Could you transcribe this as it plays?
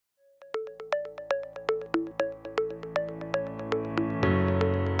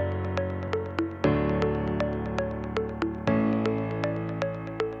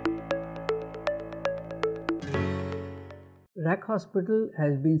RAK Hospital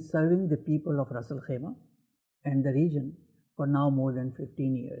has been serving the people of Ras Al Khaimah and the region for now more than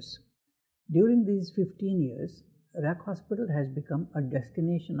 15 years. During these 15 years, RAK Hospital has become a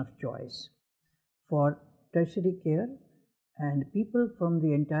destination of choice for tertiary care, and people from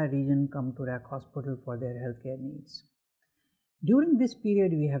the entire region come to RAK Hospital for their healthcare needs. During this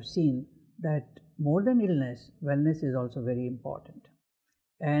period, we have seen that more than illness, wellness is also very important.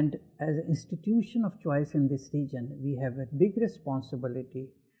 And as an institution of choice in this region, we have a big responsibility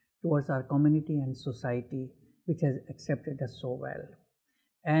towards our community and society, which has accepted us so well.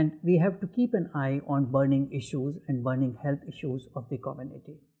 And we have to keep an eye on burning issues and burning health issues of the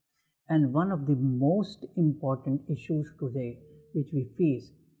community. And one of the most important issues today which we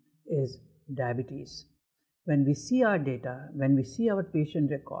face is diabetes. When we see our data, when we see our patient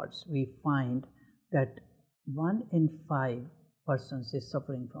records, we find that 1 in 5 persons is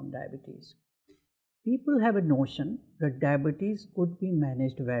suffering from diabetes. People have a notion that diabetes could be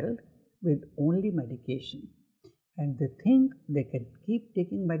managed well with only medication, and they think they can keep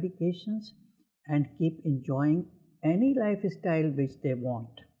taking medications and keep enjoying any lifestyle which they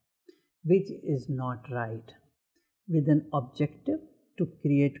want, which is not right. With an objective to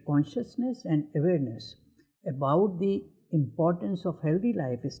create consciousness and awareness about the importance of healthy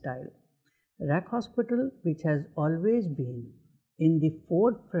lifestyle, RAK Hospital, which has always been in the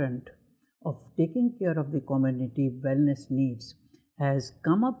forefront of taking care of the community wellness needs, has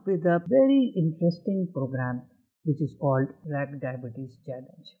come up with a very interesting program which is called RAK Diabetes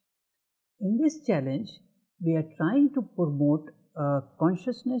Challenge. In this challenge, we are trying to promote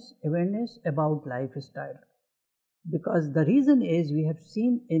consciousness, awareness about lifestyle, because the reason is we have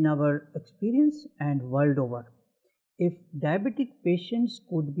seen in our experience and world over, if diabetic patients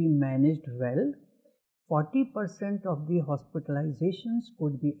could be managed well, 40% of the hospitalizations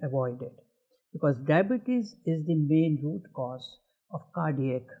could be avoided, because diabetes is the main root cause of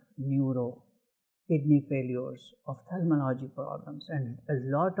cardiac, neuro, kidney failures, ophthalmology problems, and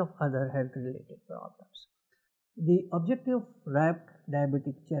a lot of other health related problems. The objective of RAK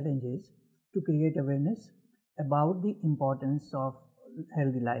Diabetic Challenge is to create awareness about the importance of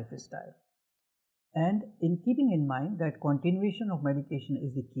healthy lifestyle. And in keeping in mind that continuation of medication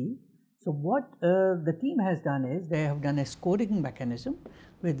is the key, so what the team has done is they have done a scoring mechanism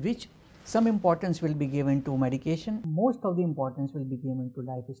with which some importance will be given to medication, most of the importance will be given to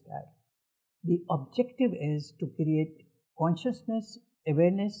lifestyle. The objective is to create consciousness,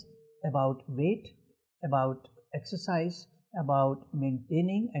 awareness about weight, about exercise, about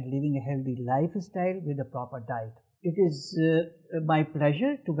maintaining and living a healthy lifestyle with a proper diet. It is my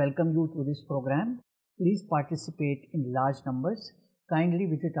pleasure to welcome you to this program. Please participate in large numbers. Kindly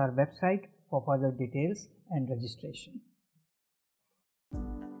visit our website for further details and registration.